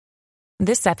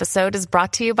This episode is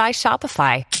brought to you by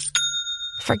Shopify.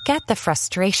 Forget the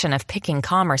frustration of picking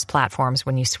commerce platforms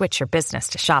when you switch your business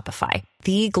to Shopify,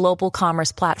 the global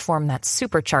commerce platform that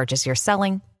supercharges your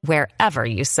selling wherever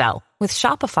you sell. With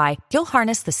Shopify, you'll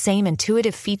harness the same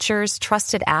intuitive features,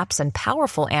 trusted apps, and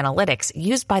powerful analytics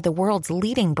used by the world's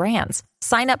leading brands.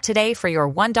 Sign up today for your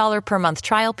 $1 per month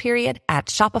trial period at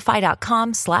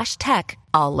shopify.com/tech,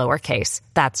 all lowercase.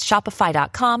 That's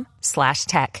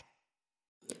shopify.com/tech.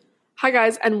 Hi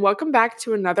guys, and welcome back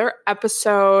to another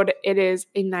episode. It is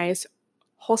a nice,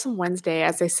 wholesome Wednesday,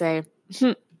 as they say.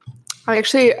 I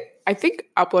think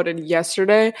uploaded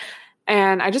yesterday,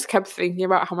 and I just kept thinking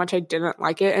about how much I didn't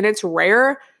like it. And it's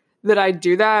rare that I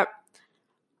do that.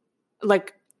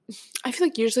 Like, I feel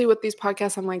like usually with these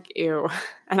podcasts, I'm like, ew.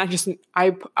 And I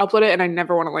upload it and I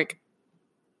never want to like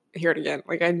hear it again.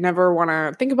 Like, I never want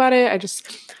to think about it. I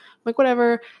just like,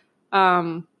 whatever.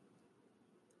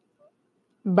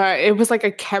 But it was like I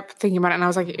kept thinking about it and I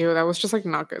was like, ew, that was just like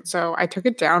not good. So I took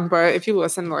it down. But if you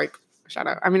listen, like, shout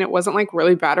out. I mean, it wasn't like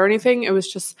really bad or anything. It was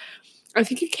just, I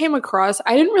think it came across.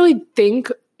 I didn't really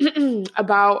think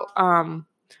about,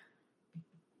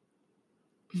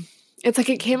 it's like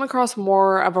it came across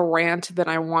more of a rant than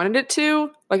I wanted it to.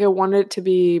 Like, I wanted it to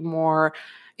be more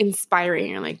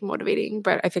inspiring and like motivating.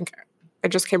 But I think it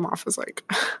just came off as like,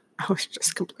 I was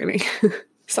just complaining.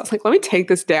 So I was like, let me take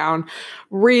this down,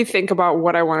 rethink about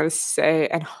what I wanted to say,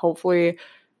 and hopefully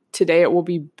today it will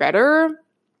be better.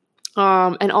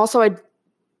 And also I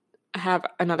have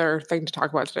another thing to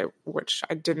talk about today, which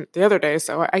I didn't the other day.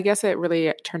 So I guess it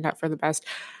really turned out for the best.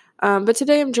 But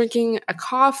today I'm drinking a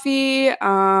coffee,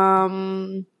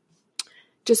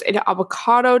 just ate an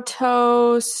avocado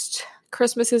toast.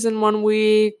 Christmas is in 1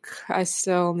 week. I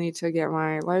still need to get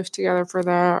my life together for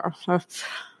that.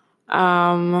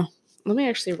 Let me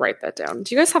actually write that down.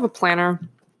 Do you guys have a planner?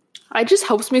 It just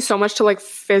helps me so much to like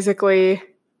physically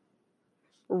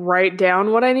write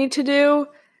down what I need to do.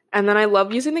 And then I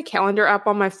love using the calendar app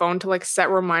on my phone to like set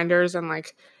reminders and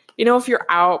like, you know, if you're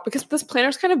out, because this planner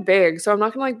is kind of big. So I'm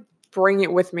not going to like bring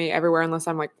it with me everywhere unless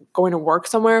I'm like going to work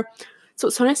somewhere. So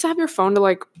it's so nice to have your phone to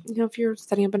like, you know, if you're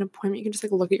setting up an appointment, you can just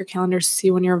like look at your calendar, see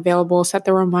when you're available, set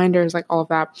the reminders, like all of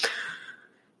that.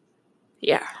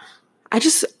 Yeah.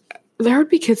 There would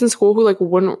be kids in school who like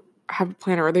wouldn't have a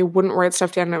planner or they wouldn't write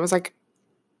stuff down. And it was like,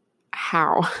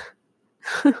 how?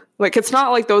 Like, it's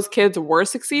not like those kids were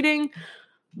succeeding,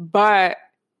 but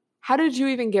how did you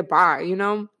even get by, you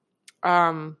know?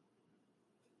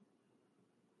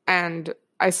 And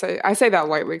I say that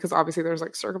lightly because obviously there's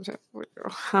like circumstances.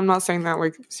 I'm not saying that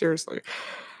like seriously.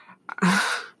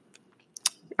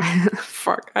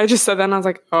 Fuck. I just said that and I was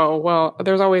like, oh, well,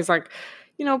 there's always like,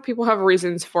 you know, people have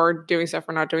reasons for doing stuff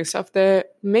or not doing stuff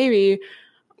that maybe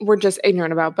we're just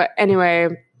ignorant about. But anyway,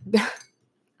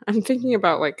 I'm thinking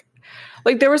about like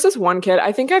there was this one kid,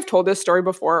 I think I've told this story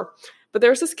before, but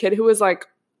there was this kid who was like,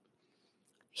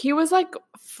 he was like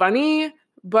funny,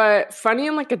 but funny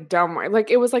in like a dumb way.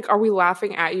 Like, it was like, are we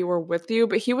laughing at you or with you?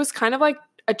 But he was kind of like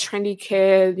a trendy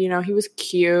kid, you know, he was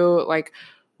cute, like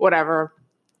whatever.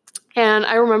 And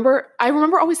I remember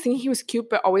always thinking he was cute,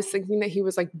 but always thinking that he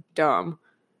was like dumb.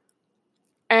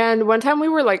 And one time we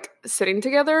were like sitting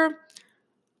together,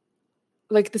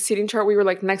 like the seating chart, we were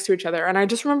like next to each other. And I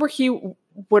just remember he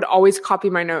would always copy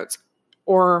my notes,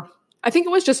 or I think it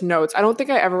was just notes. I don't think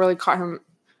I ever really caught him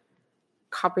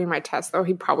copying my test, though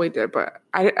he probably did, but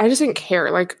I just didn't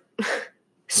care. Like,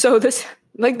 so this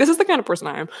is the kind of person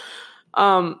I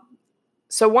am.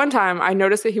 So one time I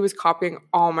noticed that he was copying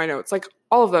all my notes, like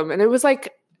all of them. And it was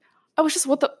like, I was just,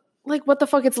 what the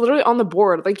fuck? It's literally on the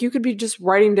board. Like, you could be just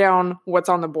writing down what's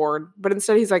on the board. But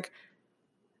instead he's like,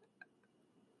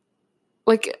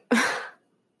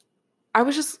 I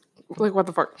was just like, what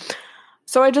the fuck?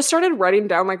 So I just started writing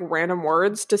down like random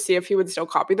words to see if he would still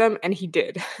copy them. And he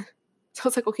did. So I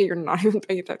was like, okay, you're not even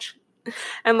paying attention.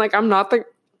 And like, I'm not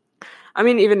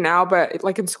even now, but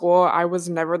like in school, I was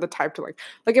never the type to like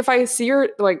if I see you're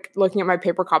like looking at my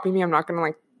paper copying me, I'm not going to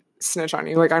like snitch on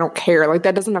you. Like, I don't care. Like,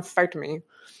 that doesn't affect me.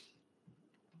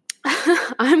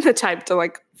 I'm the type to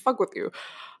like fuck with you.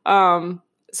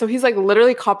 So he's like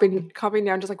literally copying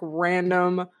down just like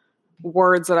random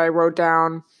words that I wrote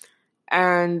down.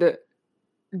 And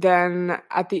then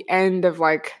at the end of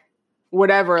like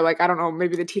whatever, like, I don't know,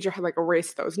 maybe the teacher had like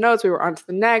erased those notes. We were on to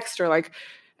the next, or like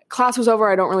class was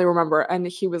over. I don't really remember. And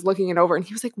he was looking it over and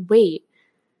he was like, wait.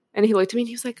 And he looked at me and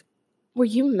he was like, were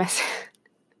you messing?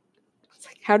 I was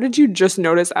like, how did you just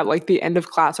notice at like the end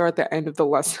of class or at the end of the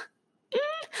lesson?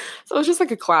 So it was just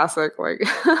like a classic. Like,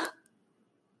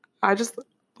 I just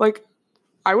like,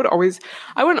 I wouldn't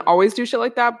always do shit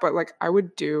like that, but like I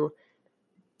would do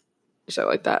shit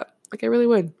like that. Like I really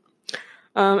would.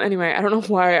 Anyway, I don't know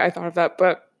why I thought of that,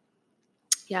 but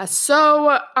yeah,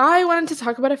 so I wanted to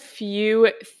talk about a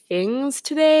few things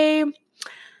today.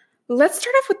 Let's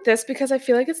start off with this because I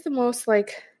feel like it's the most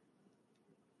like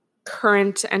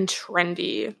current and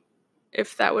trendy,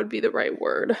 if that would be the right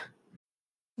word.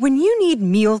 When you need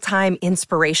mealtime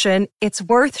inspiration, it's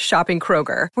worth shopping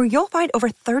Kroger, where you'll find over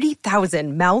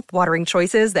 30,000 mouth-watering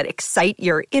choices that excite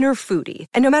your inner foodie.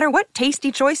 And no matter what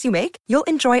tasty choice you make, you'll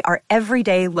enjoy our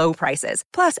everyday low prices,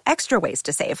 plus extra ways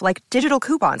to save, like digital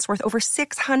coupons worth over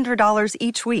 $600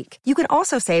 each week. You can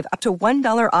also save up to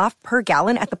 $1 off per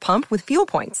gallon at the pump with fuel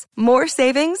points. More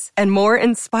savings and more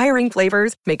inspiring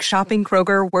flavors make shopping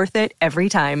Kroger worth it every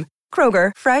time.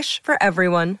 Kroger, fresh for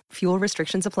everyone. Fuel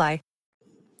restrictions apply.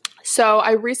 So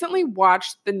I recently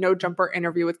watched the No Jumper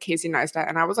interview with Casey Neistat,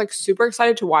 and I was like super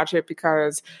excited to watch it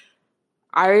because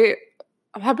I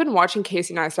have been watching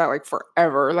Casey Neistat like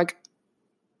forever. Like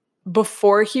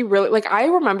before he really, like I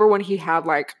remember when he had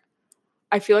like,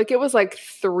 I feel like it was like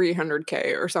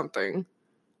 300K or something.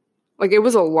 Like it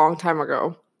was a long time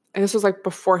ago. And this was like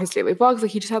before his daily vlogs.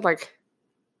 Like he just had like,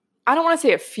 I don't want to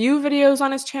say a few videos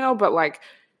on his channel, but like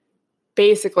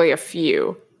basically a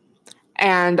few.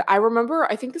 And I remember,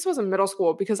 I think this was in middle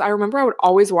school because I remember I would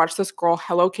always watch this girl,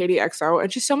 Hello Katie XO,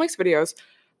 and she still makes videos.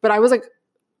 But I was like,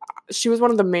 she was one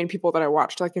of the main people that I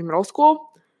watched like in middle school.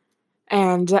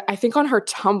 And I think on her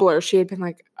Tumblr, she had been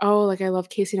like, oh, like I love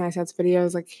Casey Neistat's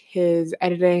videos, like his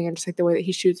editing and just like the way that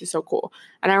he shoots is so cool.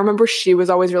 And I remember she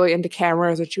was always really into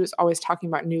cameras and she was always talking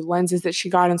about new lenses that she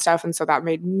got and stuff. And so that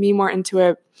made me more into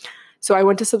it. So I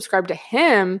went to subscribe to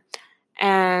him.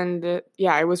 And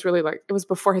yeah, it was really like, it was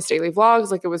before his daily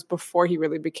vlogs. Like it was before he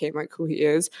really became like who he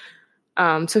is.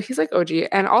 So he's like OG.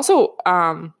 And also,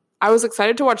 I was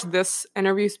excited to watch this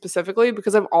interview specifically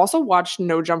because I've also watched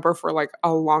No Jumper for like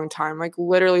a long time. Like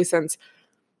literally since,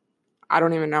 I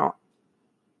don't even know.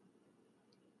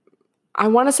 I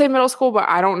want to say middle school, but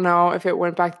I don't know if it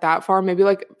went back that far. Maybe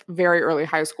like very early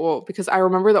high school because I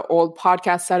remember the old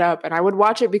podcast setup and I would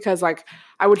watch it because like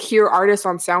I would hear artists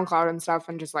on SoundCloud and stuff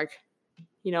and just like,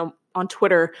 you know, on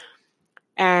Twitter,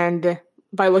 and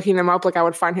by looking them up, like I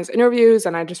would find his interviews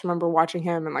and I just remember watching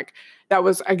him and like that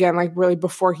was again like really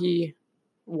before he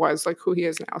was like who he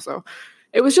is now. So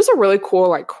it was just a really cool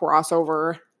like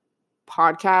crossover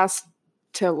podcast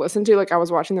to listen to. Like I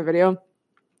was watching the video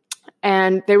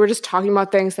and they were just talking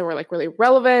about things that were like really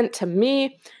relevant to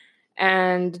me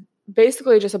and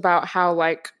basically just about how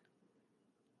like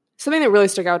something that really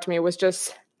stuck out to me was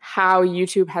just how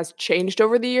YouTube has changed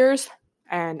over the years.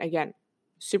 And again,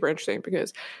 super interesting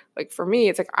because like for me,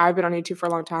 it's like I've been on YouTube for a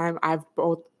long time. I've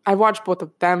watched both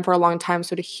of them for a long time.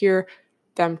 So to hear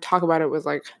them talk about it was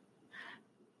like,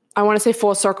 I want to say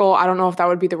full circle. I don't know if that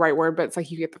would be the right word, but it's like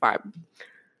you get the vibe.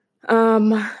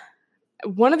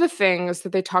 One of the things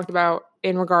that they talked about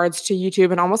in regards to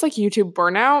YouTube and almost like YouTube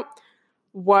burnout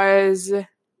was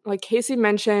like Casey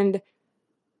mentioned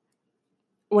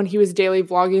when he was daily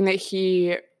vlogging that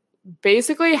he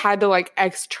basically had to like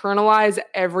externalize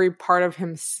every part of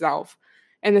himself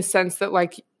in the sense that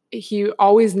like he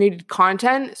always needed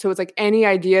content. So it's like any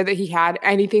idea that he had,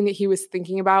 anything that he was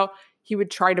thinking about, he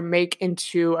would try to make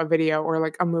into a video or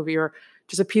like a movie or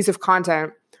just a piece of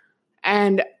content.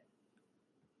 And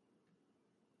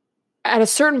at a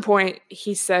certain point,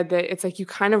 he said that it's like you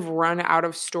kind of run out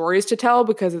of stories to tell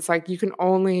because it's like you can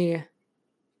only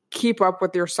keep up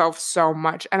with yourself so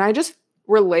much. And I just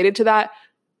related to that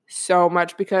so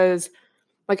much because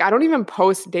like I don't even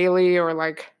post daily or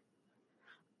like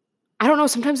I don't know,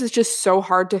 sometimes it's just so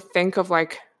hard to think of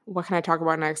like what can I talk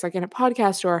about next, like in a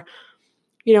podcast or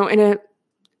you know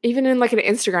even in like an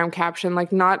Instagram caption,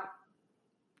 like not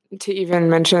to even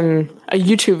mention a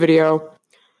YouTube video,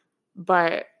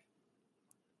 but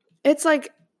it's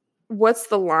like what's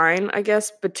the line I guess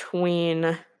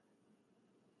between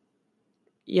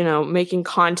you know, making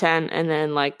content and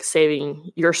then like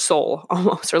saving your soul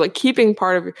almost, or like keeping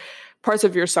parts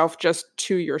of yourself just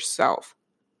to yourself.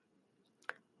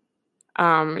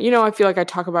 You know, I feel like I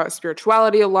talk about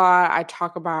spirituality a lot. I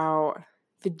talk about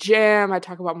the gym. I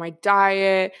talk about my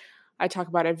diet. I talk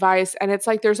about advice. And it's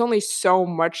like there's only so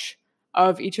much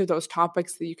of each of those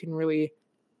topics that you can really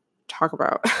talk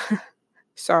about.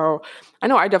 So I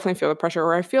know I definitely feel the pressure,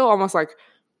 or I feel almost like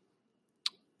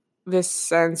this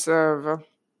sense of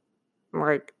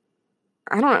like,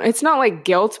 I don't know, it's not like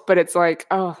guilt, but it's like,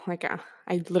 oh, like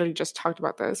I literally just talked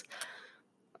about this.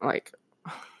 Like,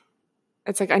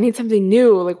 it's like, I need something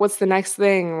new. Like, what's the next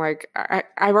thing? Like,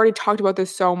 I've already talked about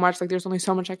this so much. Like, there's only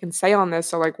so much I can say on this.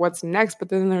 So, like, what's next? But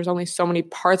then there's only so many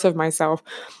parts of myself.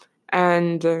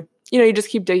 And you just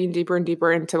keep digging deeper and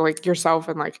deeper into like yourself.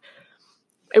 And like,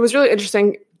 it was really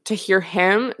interesting to hear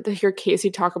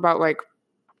Casey talk about like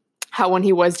how when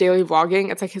he was daily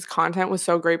vlogging, it's like his content was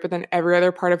so great, but then every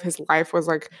other part of his life was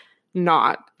like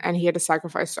not, and he had to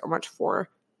sacrifice so much for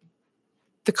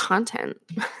the content.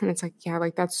 And it's like, yeah,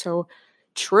 like that's so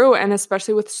true. And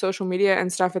especially with social media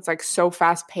and stuff, it's like so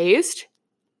fast paced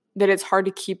that it's hard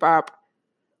to keep up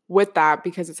with that,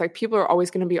 because it's like people are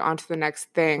always going to be on to the next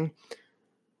thing.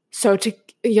 So to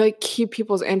like keep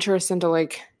people's interest and to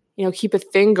like, keep a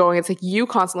thing going, it's like you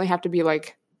constantly have to be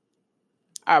like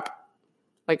up,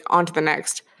 like on to the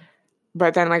next.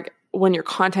 But then like when your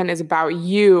content is about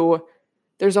you,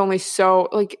 there's only so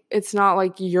like, it's not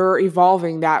like you're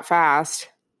evolving that fast.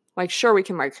 Like, sure, we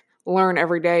can like learn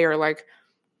every day or like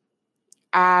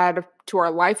add to our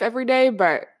life every day.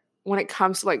 But when it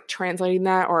comes to like translating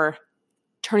that or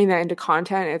turning that into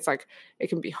content, it's like, it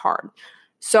can be hard.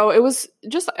 So it was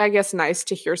just, I guess, nice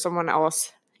to hear someone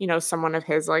else, someone of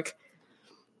his like,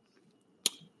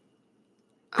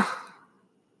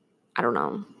 I don't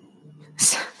know,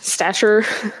 stature,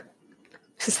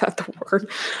 is that the word?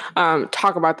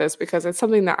 Talk about this, because it's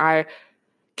something that I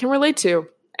can relate to.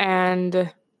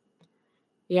 And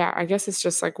yeah, I guess it's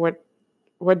just like, what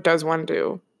does one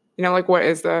do? Like what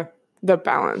is the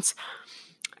balance?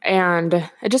 And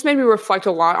it just made me reflect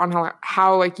a lot on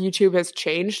how like YouTube has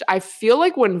changed. I feel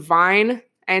like when Vine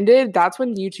ended, that's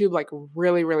when YouTube like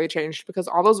really, really changed, because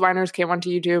all those Viners came onto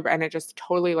YouTube and it just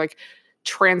totally like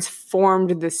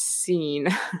transformed the scene.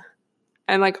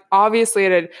 And like obviously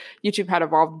YouTube had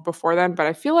evolved before then, but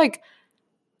I feel like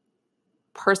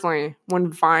personally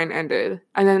when Vine ended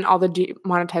and then all the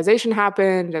demonetization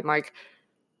happened, and like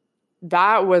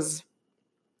that was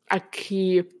a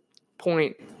key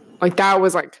point. Like that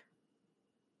was like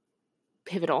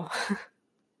pivotal.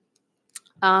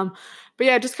 But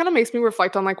yeah, it just kind of makes me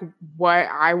reflect on like what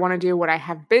I want to do, what I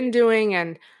have been doing,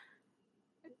 and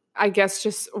I guess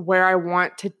just where I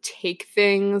want to take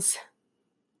things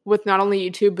with not only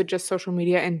YouTube, but just social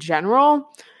media in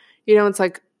general. It's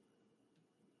like,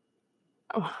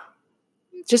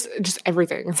 just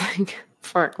everything. It's like,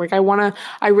 fuck, like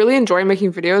I really enjoy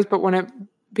making videos, but when it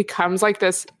becomes like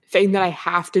this thing that I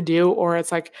have to do, or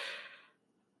it's like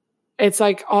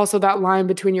also that line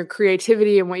between your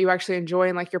creativity and what you actually enjoy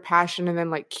and like your passion, and then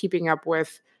like keeping up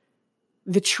with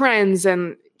the trends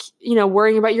and,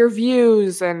 worrying about your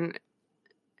views, and,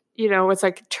 it's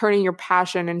like turning your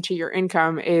passion into your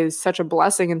income is such a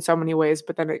blessing in so many ways.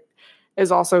 But then it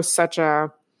is also such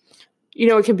a,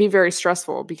 it can be very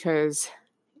stressful, because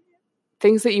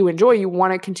things that you enjoy, you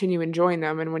want to continue enjoying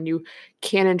them. And when you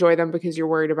can't enjoy them because you're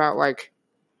worried about like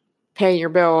paying your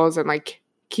bills and like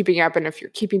keeping up, and if you're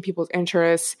keeping people's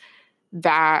interests,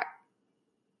 that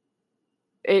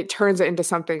it turns it into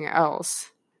something else.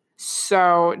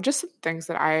 So just some things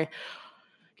that I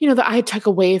took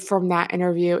away from that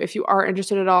interview. If you are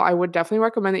interested at all, I would definitely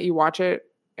recommend that you watch it.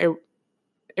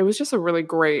 It was just a really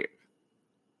great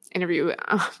interview.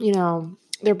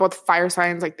 They're both fire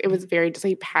signs. Like it was very just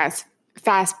like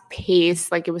fast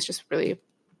paced. Like it was just really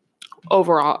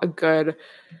overall a good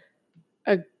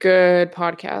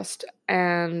podcast.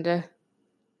 And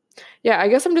yeah, I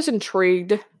guess I'm just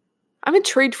intrigued. I'm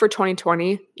intrigued for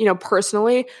 2020,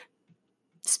 personally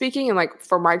speaking, and like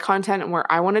for my content and where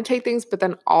I want to take things, but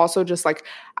then also just like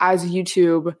as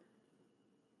YouTube,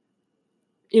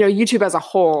 YouTube as a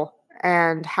whole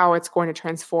and how it's going to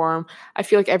transform. I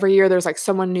feel like every year there's like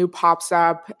someone new pops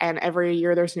up, and every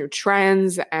year there's new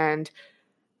trends, and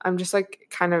I'm just like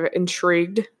kind of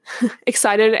intrigued,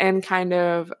 excited, and kind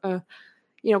of,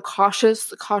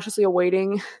 cautiously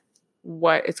awaiting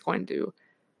what's going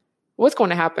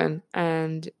to happen.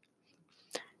 And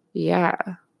yeah,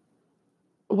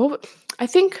 well, I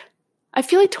feel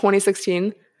like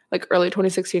 2016, like early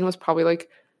 2016 was probably like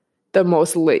the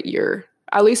most lit year,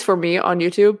 at least for me on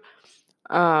YouTube.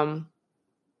 But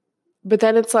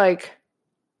then it's like,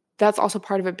 that's also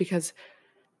part of it because,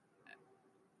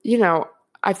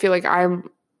 I feel like I'm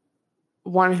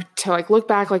one to like look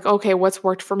back, like, okay, what's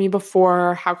worked for me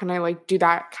before? How can I like do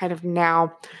that kind of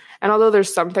now? And although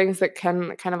there's some things that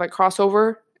can kind of like cross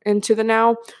over into the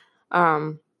now,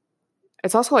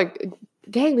 it's also like,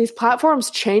 dang, these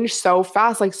platforms change so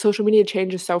fast. Like social media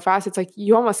changes so fast. It's like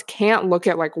you almost can't look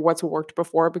at like what's worked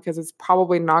before, because it's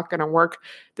probably not going to work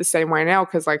the same way now.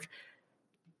 Because like,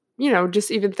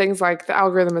 just even things like the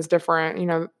algorithm is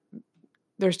different.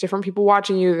 There's different people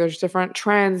watching you. There's different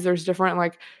trends. There's different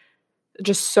like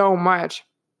just so much.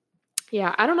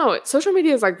 Yeah, I don't know. Social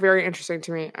media is like very interesting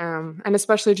to me. And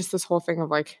especially just this whole thing of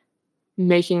like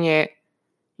making it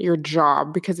your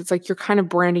job, because it's like you're kind of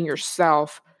branding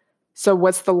yourself So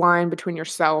what's the line between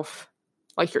yourself,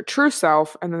 like your true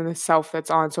self, and then the self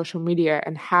that's on social media?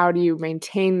 And how do you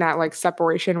maintain that like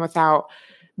separation without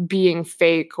being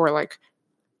fake, or like,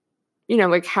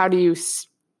 like how do you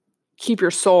keep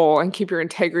your soul and keep your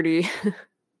integrity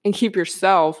and keep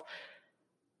yourself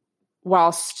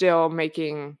while still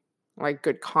making like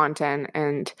good content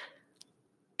and,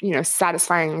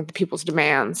 satisfying the people's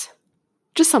demands?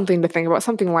 Just something to think about,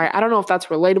 something light. I don't know if that's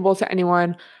relatable to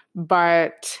anyone,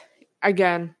 but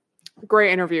again,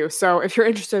 great interview. So if you're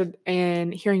interested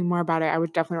in hearing more about it, I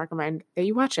would definitely recommend that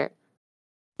you watch it.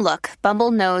 Look,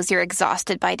 Bumble knows you're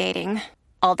exhausted by dating.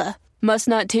 All the must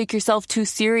not take yourself too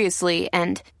seriously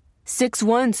and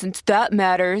 6'1" since that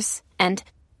matters. And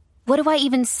what do I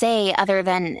even say other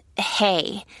than,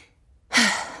 hey?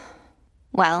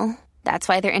 Well, that's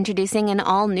why they're introducing an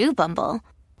all-new Bumble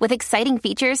with exciting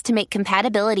features to make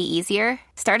compatibility easier,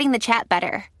 starting the chat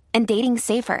better, and dating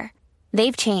safer.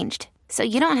 They've changed, so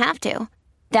you don't have to.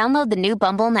 Download the new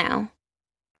Bumble now.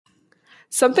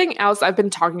 Something else I've been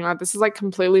talking about, this is like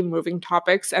completely moving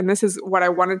topics, and this is what I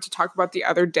wanted to talk about the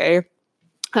other day,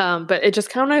 but it just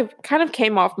kind of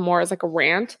came off more as like a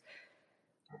rant.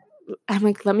 I'm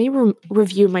like, let me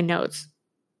review my notes.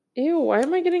 Ew, why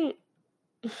am I getting...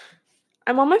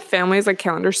 I'm on my family's like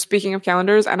calendar, speaking of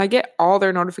calendars, and I get all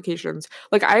their notifications.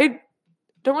 Like I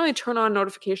don't really turn on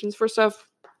notifications for stuff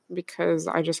because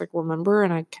I just like remember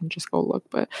and I can just go look,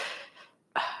 but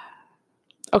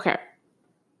okay.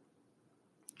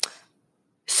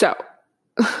 So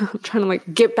I'm trying to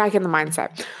like get back in the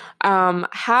mindset.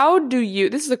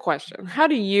 This is a question. How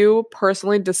do you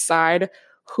personally decide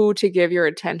who to give your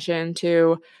attention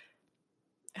to,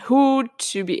 who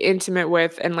to be intimate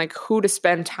with, and like who to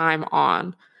spend time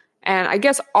on? And I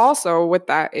guess also with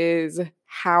that is,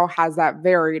 how has that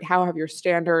varied? How have your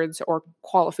standards or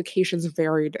qualifications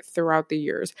varied throughout the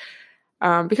years?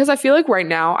 Because I feel like right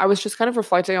now, I was just kind of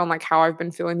reflecting on like how I've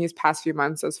been feeling these past few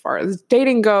months as far as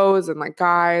dating goes and like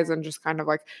guys and just kind of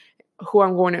like who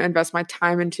I'm going to invest my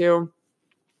time into.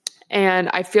 And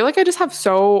I feel like I just have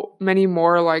so many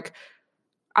more like,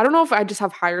 I don't know if I just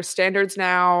have higher standards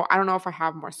now. I don't know if I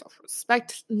have more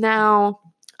self-respect now.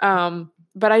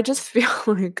 But I just feel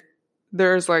like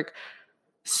there's like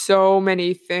so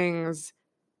many things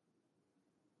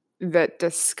that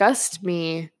disgust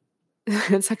me.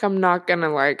 It's like I'm not going to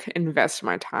like invest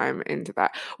my time into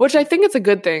that, which I think it's a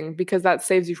good thing because that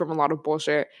saves you from a lot of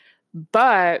bullshit.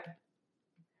 But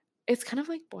it's kind of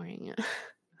like boring.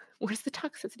 Where's the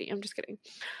toxicity? I'm just kidding.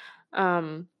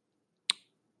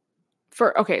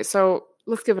 So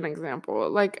let's give an example.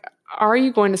 Like, are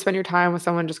you going to spend your time with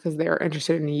someone just because they're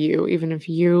interested in you, even if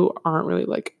you aren't really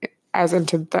like as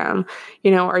into them?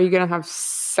 Are you going to have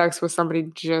sex with somebody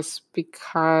just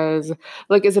because,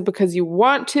 like, is it because you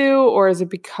want to, or is it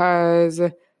because,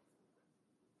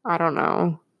 I don't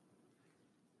know,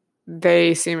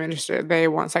 they seem interested, they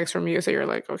want sex from you, so you're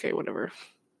like, okay, whatever,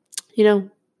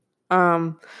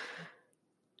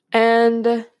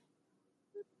 and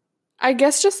I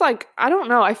guess just like, I don't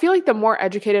know, I feel like the more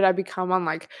educated I become on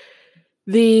like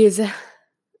these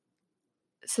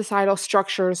societal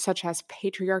structures such as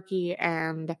patriarchy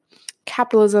and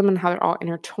capitalism and how they're all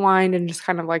intertwined, and just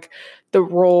kind of like the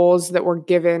roles that we're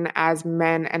given as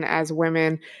men and as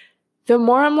women, the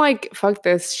more I'm like, fuck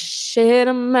this shit,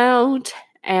 I'm out.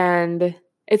 And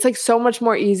it's like so much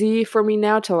more easy for me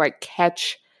now to like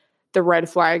catch the red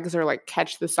flags or like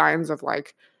catch the signs of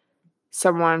like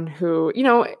someone who,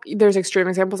 there's extreme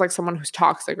examples like someone who's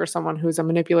toxic or someone who's a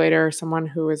manipulator or someone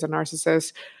who is a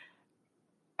narcissist.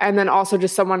 And then also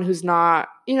just someone who's not,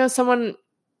 someone,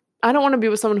 I don't want to be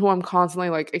with someone who I'm constantly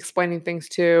like explaining things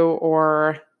to,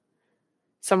 or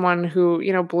someone who,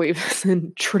 believes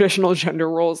in traditional gender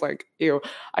roles. Like,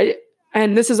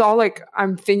 and this is all like,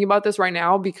 I'm thinking about this right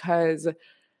now because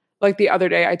like the other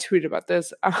day I tweeted about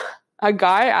this. A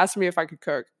guy asked me if I could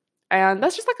cook. And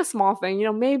that's just like a small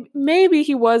thing, maybe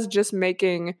he was just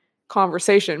making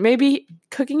conversation. Maybe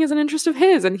cooking is an interest of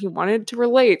his and he wanted to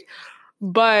relate.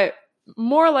 But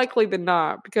more likely than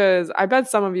not, because I bet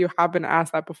some of you have been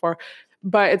asked that before,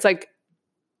 but it's like,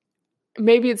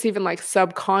 maybe it's even like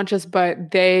subconscious,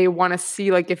 but they want to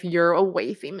see like if you're a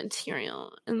wifey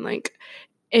material and like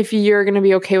if you're going to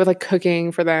be okay with like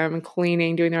cooking for them and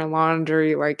cleaning, doing their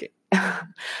laundry, like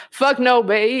fuck no,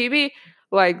 baby.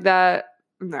 Like that.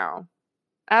 No,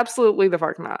 absolutely the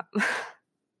fuck not.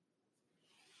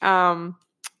 And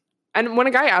when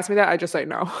a guy asks me that, I just say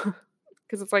no.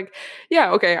 Because it's like,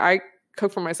 yeah, okay, I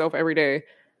cook for myself every day.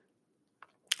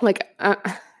 Like,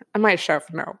 am I a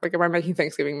chef? No. Like, am I making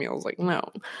Thanksgiving meals? Like, no.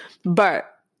 But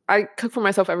I cook for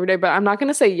myself every day, but I'm not going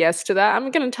to say yes to that.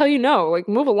 I'm going to tell you no. Like,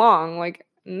 move along. Like,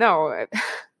 no,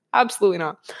 absolutely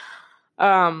not.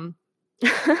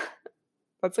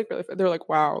 That's like really fun. They're like,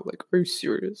 wow, like, are you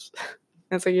serious?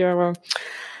 And it's like, yeah, well,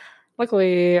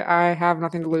 luckily I have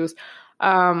nothing to lose.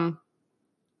 And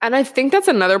I think that's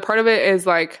another part of it is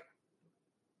like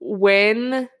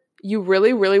when you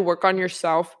really, really work on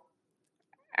yourself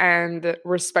and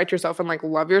respect yourself and like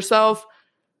love yourself,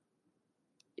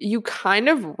 you kind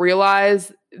of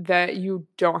realize that you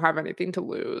don't have anything to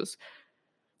lose.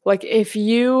 Like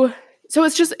so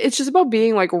it's just about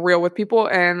being like real with people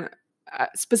and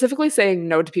specifically saying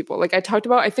no to people. Like I talked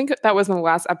about, I think that was in the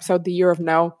last episode, the year of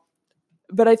no.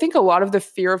 But I think a lot of the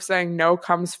fear of saying no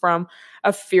comes from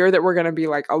a fear that we're going to be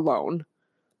like alone.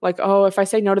 Like, oh, if I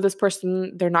say no to this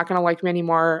person, they're not going to like me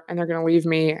anymore and they're going to leave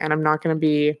me and I'm not going to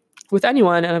be with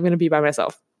anyone and I'm going to be by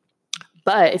myself.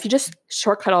 But if you just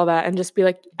shortcut all that and just be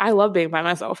like, I love being by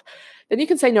myself, then you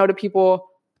can say no to people,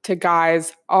 to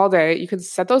guys all day. You can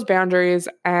set those boundaries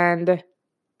and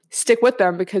stick with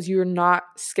them because you're not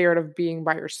scared of being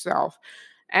by yourself.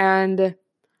 And,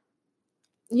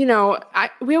 you know,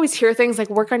 we always hear things like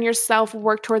work on yourself,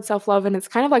 work towards self-love. And it's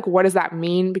kind of like, what does that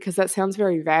mean? Because that sounds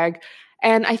very vague.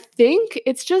 And I think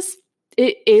it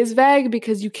is vague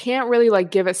because you can't really like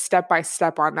give a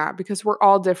step-by-step on that because we're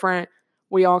all different.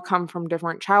 We all come from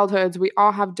different childhoods. We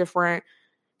all have different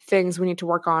things we need to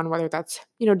work on, whether that's,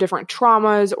 you know, different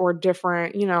traumas or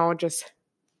different, you know, just,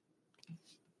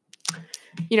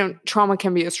 you know, trauma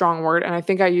can be a strong word. And I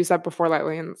think I used that before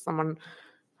lightly and someone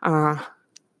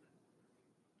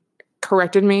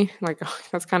corrected me. Like, oh,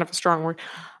 that's kind of a strong word.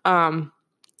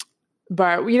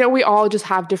 But, you know, we all just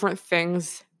have different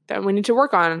things that we need to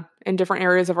work on in different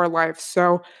areas of our life.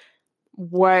 So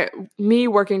me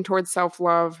working towards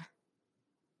self-love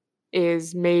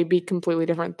is maybe completely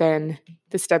different than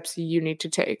the steps you need to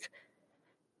take.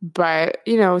 But,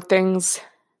 you know, things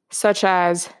such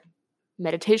as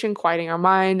meditation, quieting our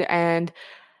mind, and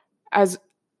as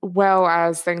well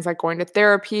as things like going to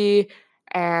therapy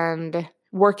and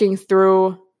working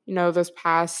through, you know, those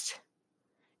past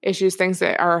issues, things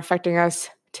that are affecting us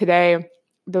today,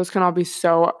 those can all be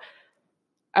so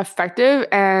effective.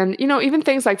 And, you know, even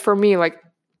things like for me, like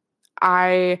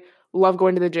I love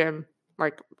going to the gym,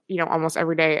 like, you know, almost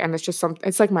every day. And it's just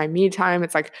it's like my me time.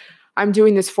 It's like, I'm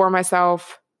doing this for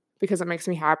myself because it makes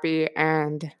me happy.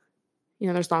 And, you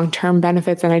know, there's long-term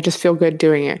benefits and I just feel good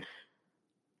doing it.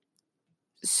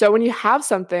 So when you have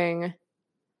something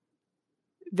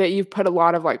that you've put a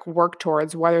lot of like work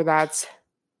towards, whether that's,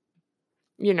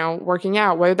 you know, working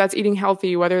out, whether that's eating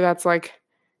healthy, whether that's like,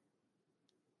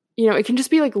 you know, it can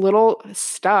just be like little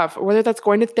stuff, whether that's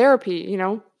going to therapy, you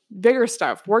know, bigger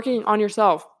stuff, working on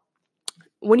yourself.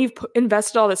 When you've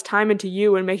invested all this time into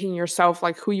you and making yourself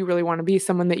like who you really want to be,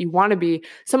 someone that you want to be,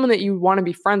 someone that you want to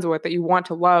be friends with, that you want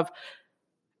to love,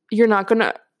 you're not going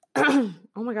to,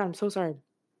 oh my God, I'm so sorry.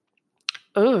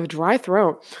 Oh, dry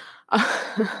throat.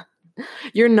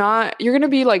 You're going to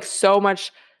be like so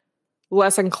much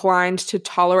less inclined to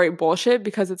tolerate bullshit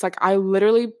because it's like, I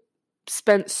literally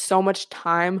spent so much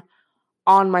time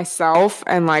on myself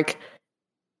and like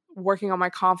working on my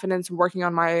confidence, working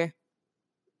on my,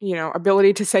 you know,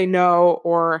 ability to say no,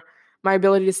 or my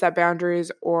ability to set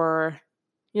boundaries, or,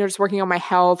 you know, just working on my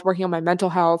health, working on my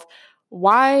mental health.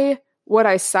 Why would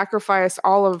I sacrifice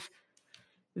all of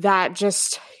that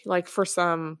just like for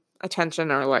some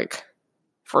attention or like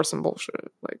for some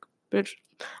bullshit? Like, bitch,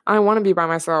 I want to be by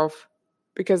myself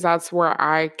because that's where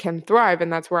I can thrive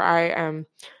and that's where I am,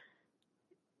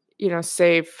 you know,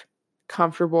 safe,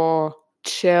 comfortable,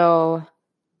 chill.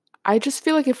 I just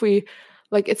feel like if we,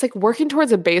 like, it's like working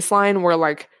towards a baseline where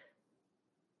like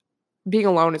being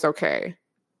alone is okay.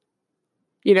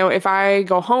 You know, if I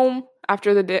go home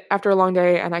after a long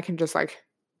day and I can just like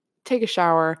take a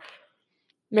shower,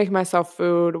 make myself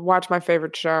food, watch my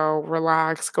favorite show,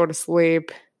 relax, go to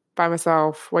sleep by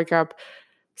myself, wake up,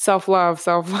 self-love,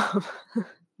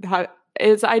 that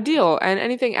is ideal. And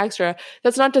anything extra,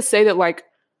 that's not to say that like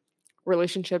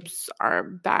relationships are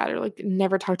bad or like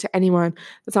never talk to anyone.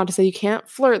 That's not to say you can't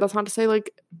flirt. That's not to say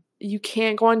like you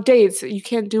can't go on dates. You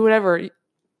can't do whatever.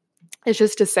 It's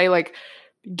just to say like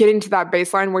getting to that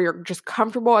baseline where you're just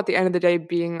comfortable at the end of the day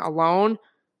being alone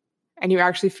and you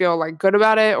actually feel like good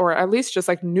about it, or at least just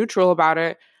like neutral about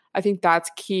it. I think that's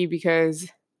key because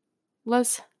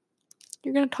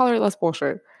you're going to tolerate less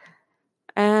bullshit.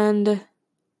 And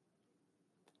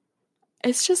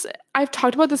it's just, I've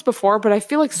talked about this before, but I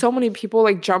feel like so many people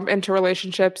like jump into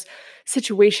relationships,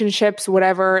 situationships,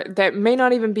 whatever, that may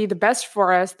not even be the best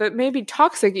for us, that may be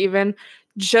toxic even,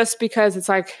 just because it's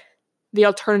like the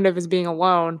alternative is being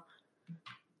alone.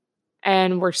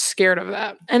 And we're scared of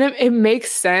that. And it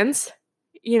makes sense.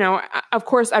 of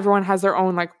course, everyone has their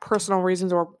own like personal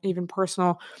reasons or even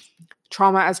personal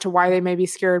trauma as to why they may be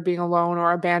scared being alone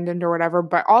or abandoned or whatever,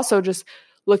 but also just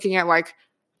looking at like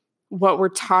what we're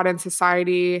taught in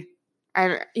society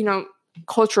and,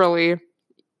 culturally,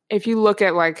 if you look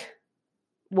at like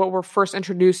what we're first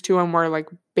introduced to when we're like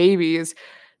babies,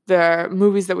 the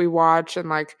movies that we watch and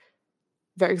like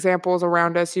the examples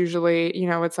around us, usually,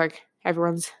 it's like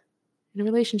everyone's in a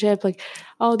relationship, like,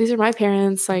 oh, these are my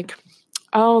parents, like,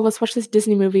 oh, let's watch this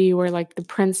Disney movie where like the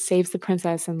prince saves the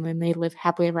princess and then they live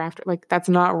happily ever after. Like, that's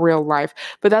not real life,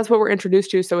 but that's what we're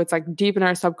introduced to. So it's like deep in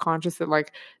our subconscious that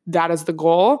like that is the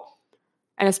goal.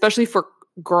 And especially for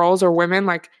girls or women,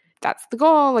 like that's the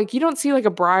goal. Like, you don't see like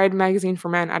a Bride magazine for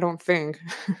men, I don't think.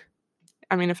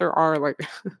 I mean, if there are, like,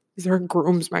 is there a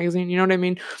Grooms magazine? You know what I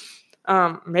mean?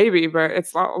 Maybe, but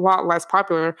it's a lot less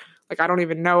popular. Like, I don't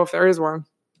even know if there is one.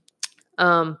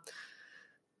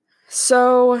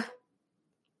 So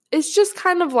it's just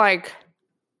kind of like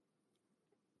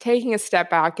taking a step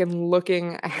back and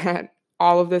looking at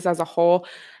all of this as a whole.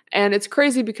 And it's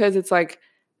crazy because it's like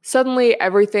suddenly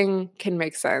everything can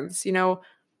make sense.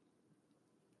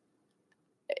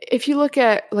 If you look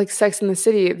at like Sex and the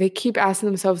City, they keep asking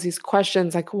themselves these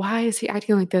questions like, why is he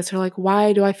acting like this? Or like,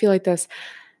 why do I feel like this?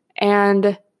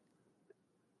 And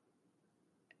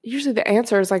usually the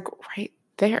answer is like right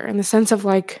there, in the sense of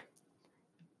like,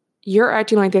 you're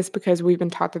acting like this because we've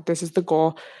been taught that this is the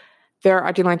goal. They're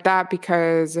acting like that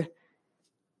because,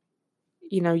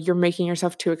 you're making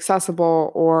yourself too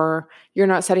accessible, or you're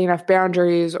not setting enough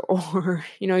boundaries, or,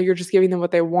 you're just giving them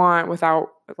what they want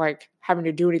without like having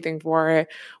to do anything for it.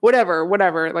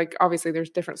 Whatever. Like, obviously there's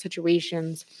different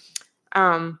situations.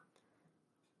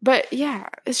 But yeah,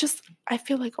 it's just, I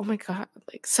feel like, oh my God,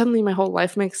 like suddenly my whole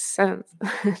life makes sense.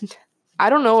 I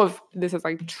don't know if this is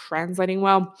like translating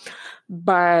well,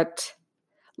 but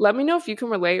let me know if you can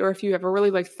relate or if you ever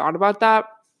really like thought about that.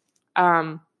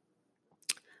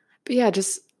 But yeah,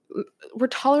 just we're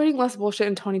tolerating less bullshit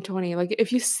in 2020. Like,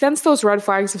 if you sense those red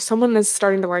flags, if someone is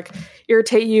starting to like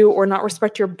irritate you or not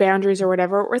respect your boundaries or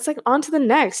whatever, or it's like on to the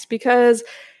next, because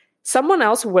someone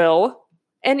else will.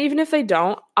 And even if they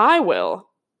don't, I will.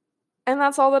 And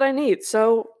that's all that I need.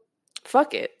 So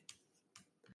fuck it.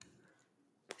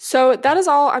 So that is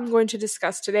all I'm going to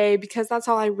discuss today, because that's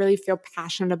all I really feel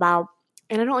passionate about.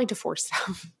 And I don't like to force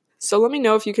stuff. So let me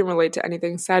know if you can relate to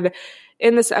anything said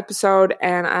in this episode.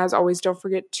 And as always, don't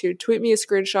forget to tweet me a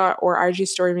screenshot or IG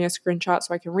story me a screenshot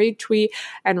so I can retweet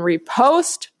and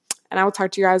repost. And I will talk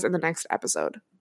to you guys in the next episode.